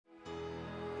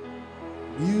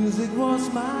Music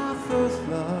was my first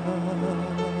love,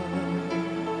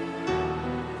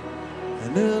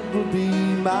 and it will be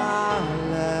my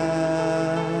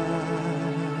last.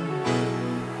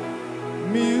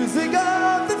 Music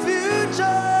of the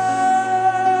future,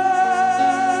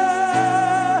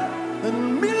 and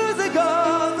music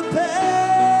of the past.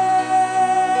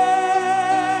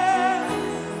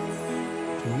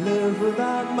 To live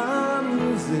without my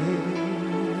music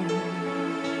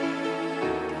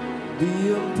be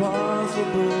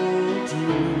impossible to.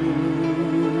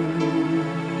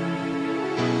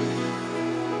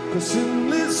 'Cause in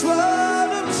this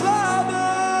world of trouble,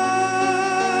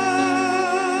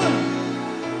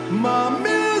 my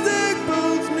music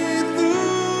pulls me through.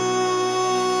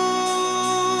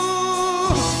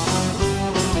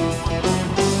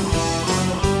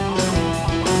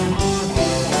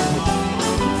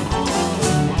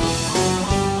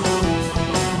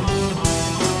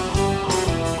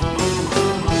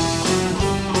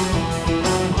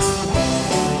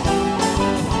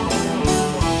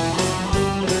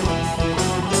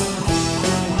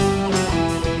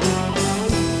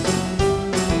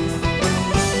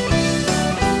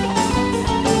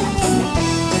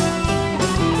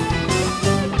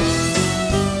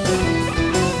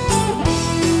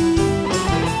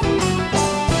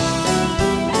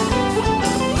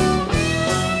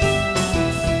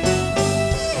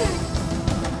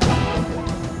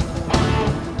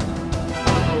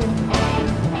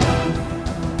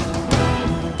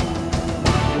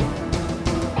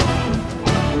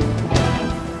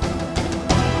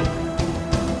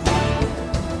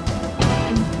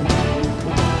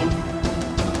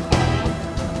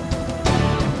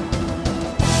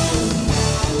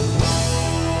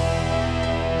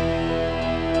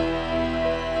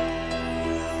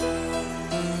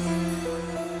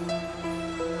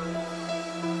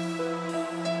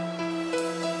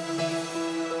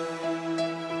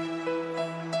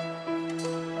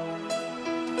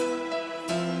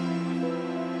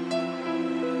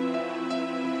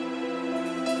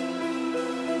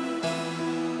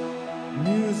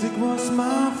 Music was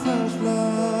my first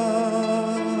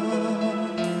love,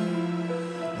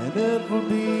 and it will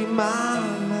be my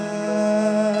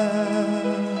last.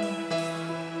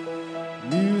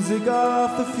 Music of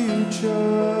the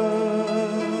future,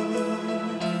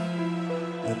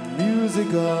 and music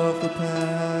of the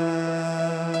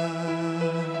past,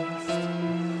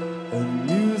 and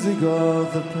music of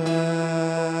the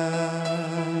past.